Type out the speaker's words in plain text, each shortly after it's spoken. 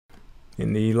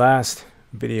In the last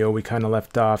video, we kind of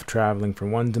left off traveling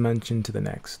from one dimension to the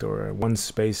next, or one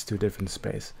space to a different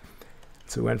space.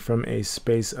 So we went from a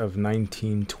space of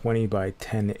 1920 by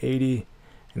 1080,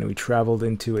 and we traveled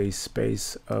into a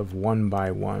space of 1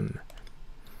 by 1.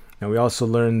 Now we also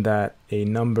learned that a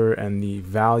number and the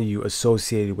value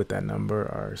associated with that number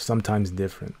are sometimes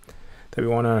different. That we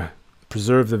want to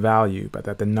preserve the value, but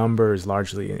that the number is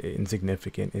largely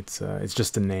insignificant. It's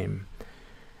just a name.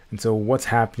 And so what's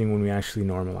happening when we actually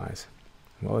normalize?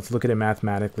 Well, let's look at it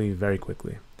mathematically very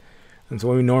quickly. And so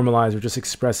when we normalize, we're just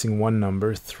expressing one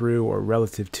number through or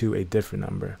relative to a different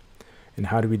number. And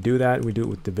how do we do that? We do it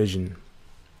with division.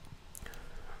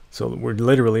 So we're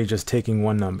literally just taking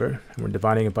one number and we're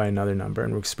dividing it by another number,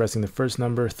 and we're expressing the first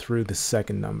number through the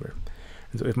second number.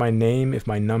 And so if my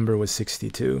number was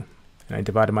 62 and I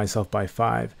divided myself by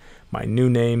 5, my new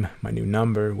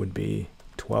number would be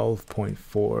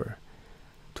 12.4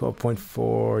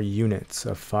 units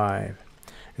of 5.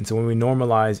 And so when we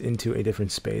normalize into a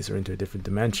different space or into a different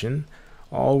dimension,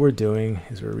 all we're doing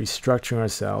is we're restructuring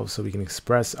ourselves so we can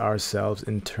express ourselves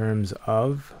in terms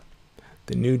of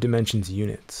the new dimension's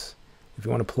units. If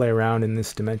we want to play around in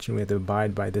this dimension, we have to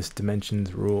abide by this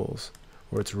dimension's rules,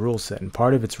 or its rule set. And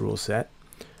part of its rule set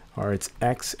are its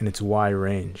x and its y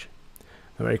range.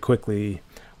 Now, very quickly,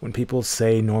 when people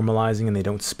say normalizing and they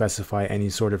don't specify any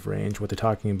sort of range, what they're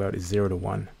talking about is 0 to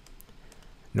 1.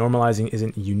 Normalizing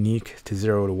isn't unique to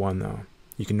 0 to 1 though.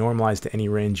 You can normalize to any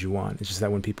range you want. It's just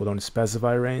that when people don't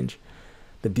specify range,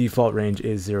 the default range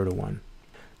is 0 to 1.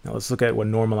 Now let's look at what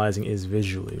normalizing is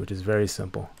visually, which is very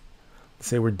simple. Let's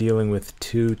say we're dealing with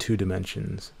two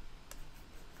dimensions.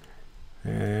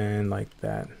 And like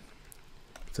that.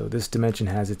 So this dimension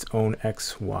has its own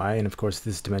x, y, and of course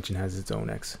this dimension has its own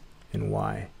x and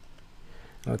y.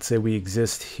 Now let's say we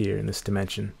exist here in this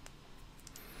dimension.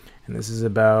 And this is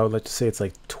about, let's just say it's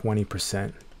like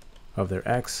 20% of their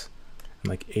x and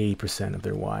like 80% of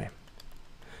their y.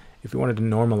 If we wanted to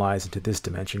normalize into this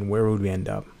dimension, where would we end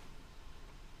up?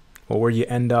 Well, where you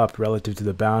end up relative to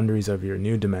the boundaries of your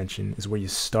new dimension is where you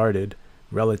started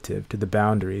relative to the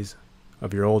boundaries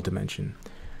of your old dimension.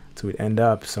 So we'd end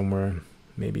up somewhere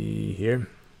maybe here.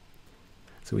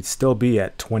 So we'd still be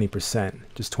at 20%,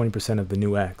 just 20% of the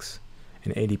new x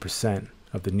and 80%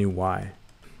 of the new y.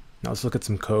 Now let's look at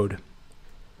some code.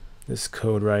 This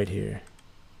code right here.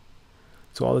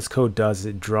 So all this code does is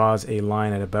it draws a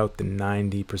line at about the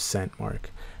 90% mark,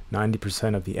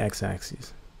 90% of the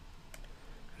x-axis.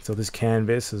 So this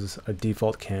canvas is a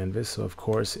default canvas, so of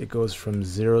course it goes from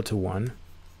 0 to 1.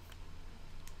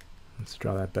 Let's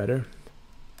draw that better.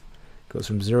 It goes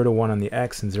from 0 to 1 on the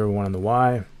x and 0 to 1 on the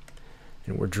y,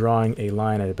 and we're drawing a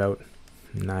line at about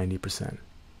 90%.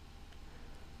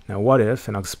 Now what if,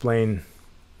 and I'll explain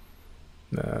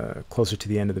closer to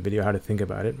the end of the video how to think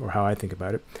about it, or how I think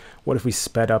about it, what if we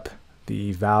sped up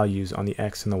the values on the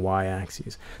x and the y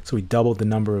axes? So we doubled the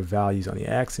number of values on the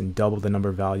x and doubled the number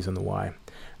of values on the y.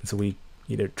 And so we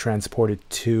either transported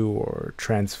to or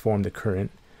transformed the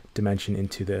current dimension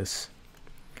into this.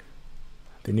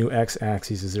 The new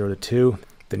x-axis is 0 to 2.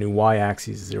 The new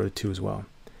y-axis is 0 to 2 as well.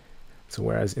 So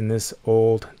whereas in this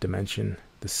old dimension,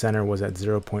 the center was at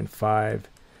 0.5,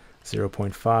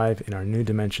 0.5. In our new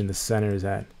dimension, the center is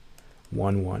at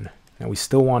 1, 1. Now we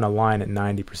still want a line at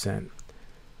 90%.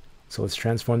 So let's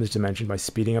transform this dimension by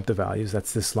speeding up the values.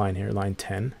 That's this line here, line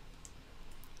 10.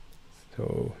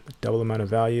 So double the amount of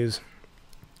values,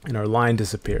 and our line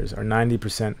disappears. Our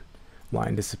 90%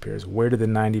 line disappears. Where did the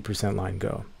 90% line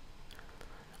go?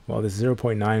 Well, this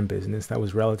 0.9 business, that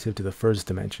was relative to the first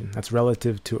dimension. That's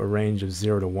relative to a range of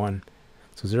 0 to 1.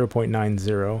 So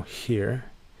 0.90 here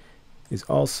is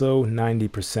also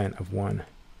 90% of 1.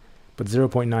 But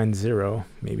 0.90,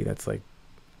 maybe that's like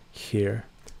here,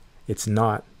 it's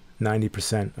not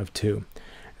 90% of 2.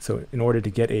 So in order to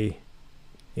get a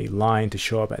line to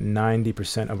show up at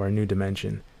 90% of our new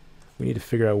dimension, we need to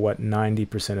figure out what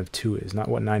 90% of 2 is, not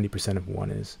what 90% of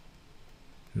 1 is.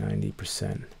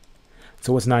 90%.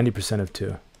 So what's 90% of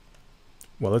 2?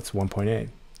 Well, it's 1.8.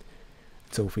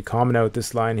 So if we comment out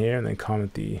this line here and then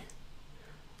comment the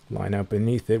line out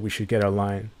beneath it, we should get our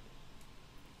line.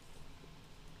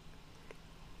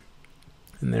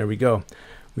 And there we go.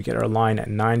 We get our line at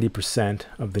 90%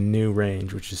 of the new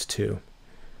range, which is 2.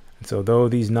 And so though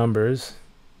these numbers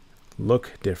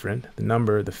look different, the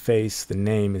number, the face, the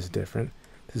name is different,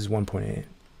 this is 1.8.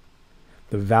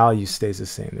 The value stays the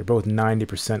same. They're both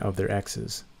 90% of their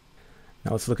x's.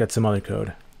 Now let's look at some other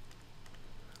code.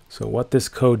 So what this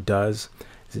code does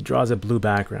is it draws a blue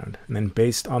background, and then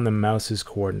based on the mouse's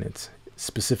coordinates,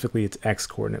 specifically its x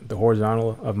coordinate, the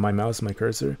horizontal of my mouse, my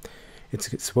cursor,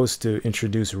 it's supposed to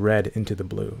introduce red into the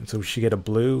blue. So we should get a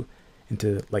blue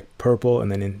into like purple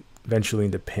and then eventually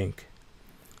into pink.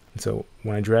 And so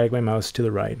when I drag my mouse to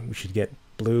the right, we should get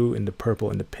blue into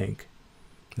purple into pink.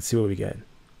 Let's see what we get.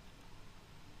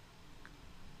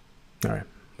 All right,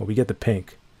 well, we get the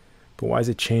pink, but why is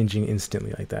it changing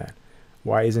instantly like that?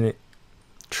 Why isn't it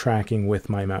tracking with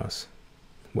my mouse?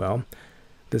 Well,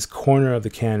 this corner of the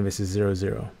canvas is 0,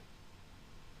 0.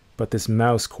 But this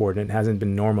mouse coordinate hasn't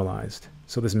been normalized.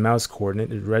 So this mouse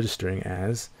coordinate is registering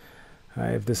as, I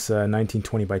have this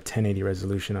 1920 by 1080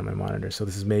 resolution on my monitor. So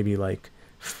this is maybe like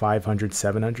 500,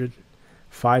 700.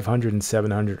 500 and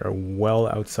 700 are well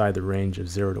outside the range of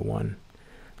 0 to 1.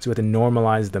 So we have to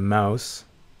normalize the mouse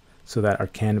so that our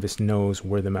canvas knows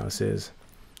where the mouse is.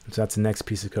 So that's the next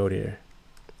piece of code here.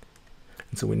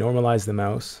 And so we normalize the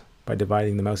mouse by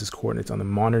dividing the mouse's coordinates on the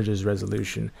monitor's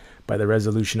resolution by the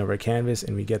resolution of our canvas,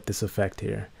 and we get this effect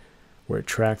here where it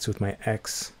tracks with my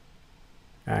x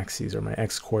axes, or my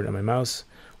x coordinate on my mouse.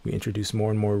 We introduce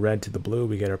more and more red to the blue.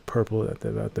 We get our purple at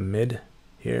about the mid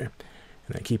here,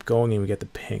 and I keep going and we get the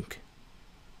pink.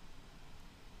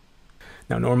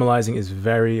 Now normalizing is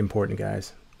very important,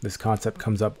 guys. This concept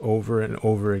comes up over and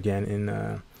over again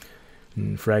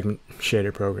in Fragment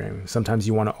shader programming. Sometimes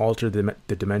you want to alter the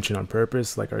dimension on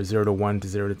purpose, like our 0 to 1 to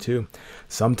 0 to 2.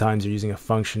 Sometimes you're using a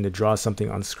function to draw something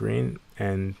on screen,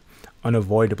 and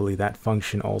unavoidably that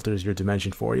function alters your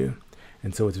dimension for you.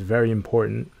 And so it's very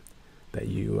important that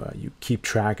you keep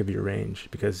track of your range,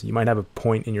 because you might have a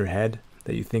point in your head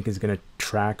that you think is going to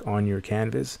track on your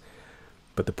canvas,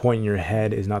 but the point in your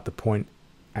head is not the point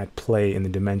at play in the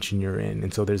dimension you're in.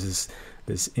 And so there's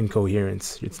this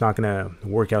incoherence. It's not going to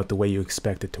work out the way you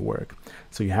expect it to work.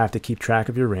 So you have to keep track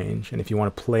of your range, and if you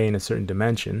want to play in a certain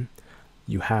dimension,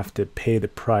 you have to pay the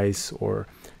price or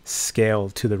scale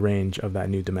to the range of that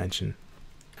new dimension.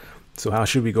 So how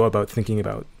should we go about thinking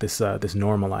about this this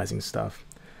normalizing stuff?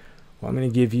 Well, I'm going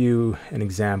to give you an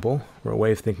example or a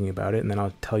way of thinking about it, and then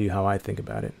I'll tell you how I think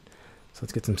about it. So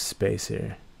let's get some space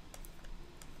here.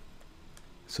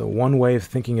 So one way of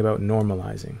thinking about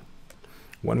normalizing.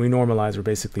 When we normalize, we're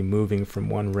basically moving from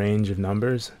one range of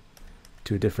numbers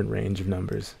to a different range of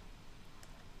numbers.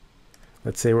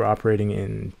 Let's say we're operating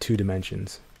in 2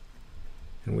 dimensions,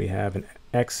 and we have an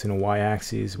x and a y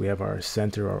axis. We have our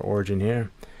center, our origin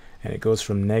here, and it goes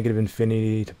from negative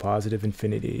infinity to positive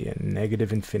infinity and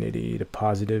negative infinity to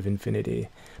positive infinity.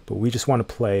 But we just want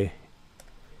to play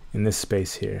in this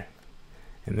space here.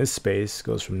 And this space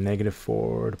goes from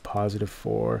 -4 to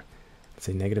 +4, let's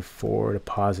say -4 to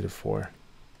 +4.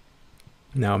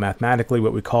 Now mathematically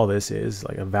what we call this is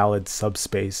like a valid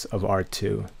subspace of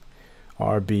R2,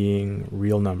 R being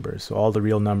real numbers. So all the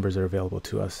real numbers are available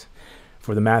to us.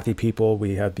 For the mathy people,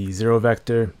 we have the 0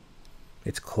 vector.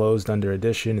 It's closed under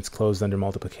addition, it's closed under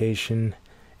multiplication,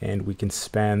 and we can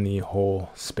span the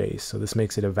whole space. So this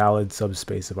makes it a valid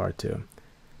subspace of R2.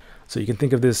 So you can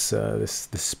think of this, this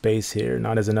space here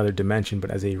not as another dimension,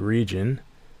 but as a region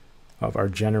of our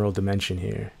general dimension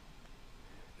here.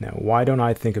 Now, why don't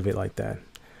I think of it like that?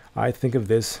 I think of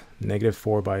this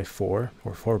 -4 by 4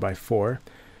 or 4 by 4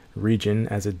 region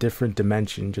as a different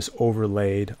dimension just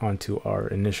overlaid onto our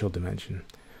initial dimension.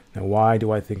 Now, why do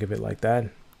I think of it like that?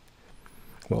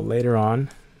 Well, later on,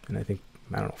 and I think,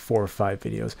 I don't know, 4 or 5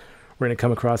 videos, we're going to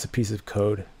come across a piece of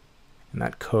code, and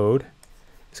that code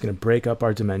is going to break up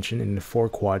our dimension into 4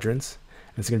 quadrants,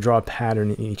 and it's going to draw a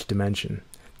pattern in each dimension,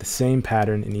 the same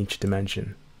pattern in each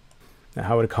dimension. Now,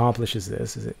 how it accomplishes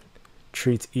this is it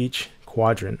treats each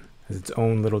quadrant as its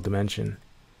own little dimension.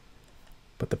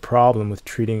 But the problem with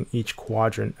treating each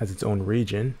quadrant as its own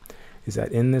region is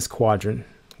that in this quadrant,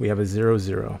 we have a 0,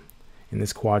 0. In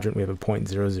this quadrant, we have a point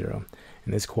 0, 0.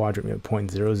 In this quadrant, we have a point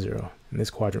 0, 0. In this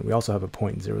quadrant, we also have a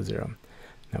point 0, 0.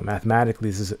 Now, mathematically,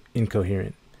 this is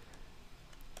incoherent.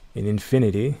 In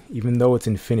infinity, even though it's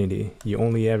infinity, you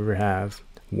only ever have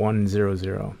 1, 0,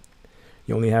 0.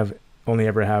 You only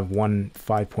ever have 1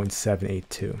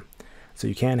 5.782. So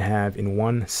you can't have in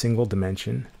one single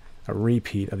dimension a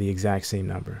repeat of the exact same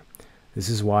number. This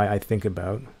is why I think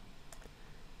about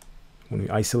when we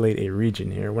isolate a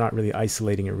region here, we're not really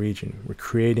isolating a region. We're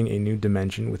creating a new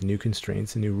dimension with new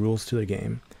constraints and new rules to the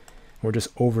game. We're just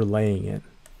overlaying it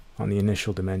on the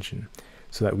initial dimension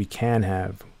so that we can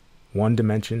have one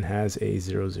dimension has a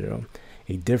 0, 0,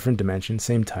 a different dimension,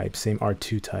 same type, same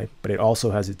R2 type, but it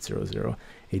also has its 0, 0.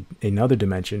 Another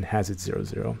dimension has its 0,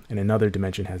 0, and another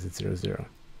dimension has its 0, 0.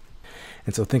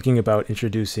 And so thinking about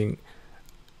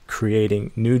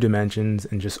creating new dimensions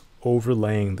and just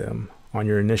overlaying them on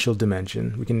your initial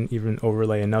dimension, we can even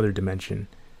overlay another dimension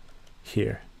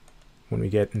here when we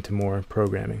get into more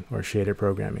programming or shader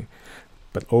programming.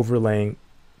 But overlaying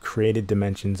created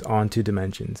dimensions onto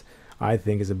dimensions, I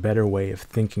think, is a better way of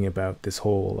thinking about this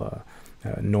whole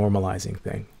normalizing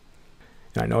thing.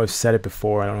 And I know I've said it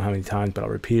before, I don't know how many times, but I'll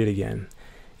repeat it again.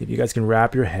 If you guys can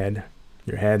wrap your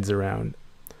heads around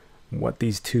what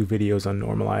these two videos on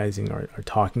normalizing are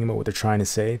talking about, what they're trying to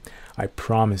say, I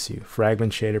promise you,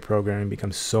 fragment shader programming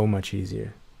becomes so much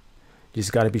easier. You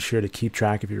just got to be sure to keep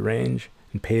track of your range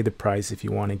and pay the price if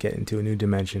you want to get into a new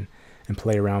dimension and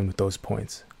play around with those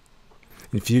points.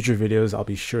 In future videos, I'll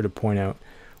be sure to point out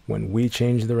when we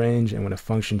change the range and when a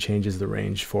function changes the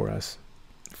range for us.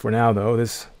 For now, though,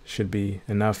 this should be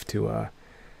enough to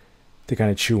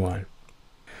kind of chew on.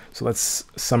 So let's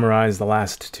summarize the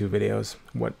last two videos.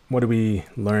 What do we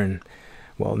learn?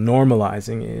 Well,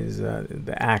 normalizing is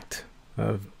the act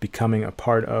of becoming a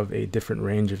part of a different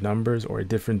range of numbers or a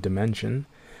different dimension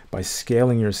by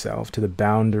scaling yourself to the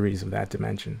boundaries of that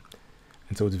dimension.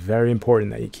 And so it's very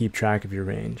important that you keep track of your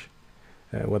range,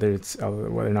 whether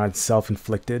or not it's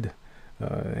self-inflicted.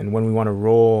 And when we want to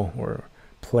roll or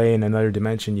play in another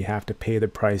dimension, you have to pay the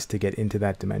price to get into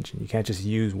that dimension. You can't just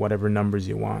use whatever numbers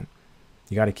you want.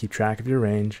 You got to keep track of your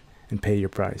range and pay your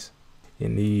price.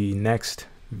 In the next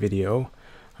video,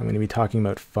 I'm going to be talking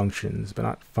about functions, but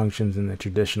not functions in the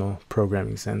traditional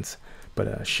programming sense,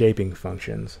 but shaping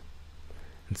functions.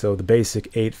 And so the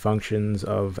basic 8 functions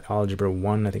of algebra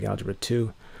 1, I think algebra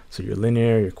 2. So your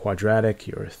linear, your quadratic,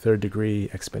 your third degree,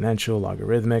 exponential,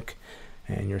 logarithmic,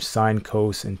 and your sine,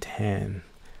 cos, and tan.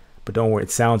 But don't worry,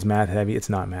 it sounds math heavy. It's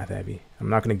not math heavy. I'm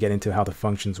not going to get into how the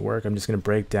functions work. I'm just going to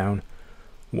break down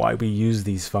why we use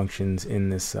these functions in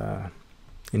this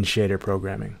in shader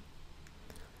programming.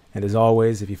 And as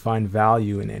always, if you find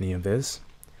value in any of this,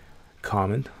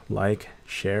 comment, like,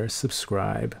 share,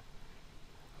 subscribe,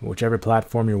 whichever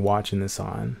platform you're watching this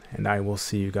on, and I will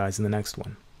see you guys in the next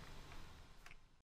one.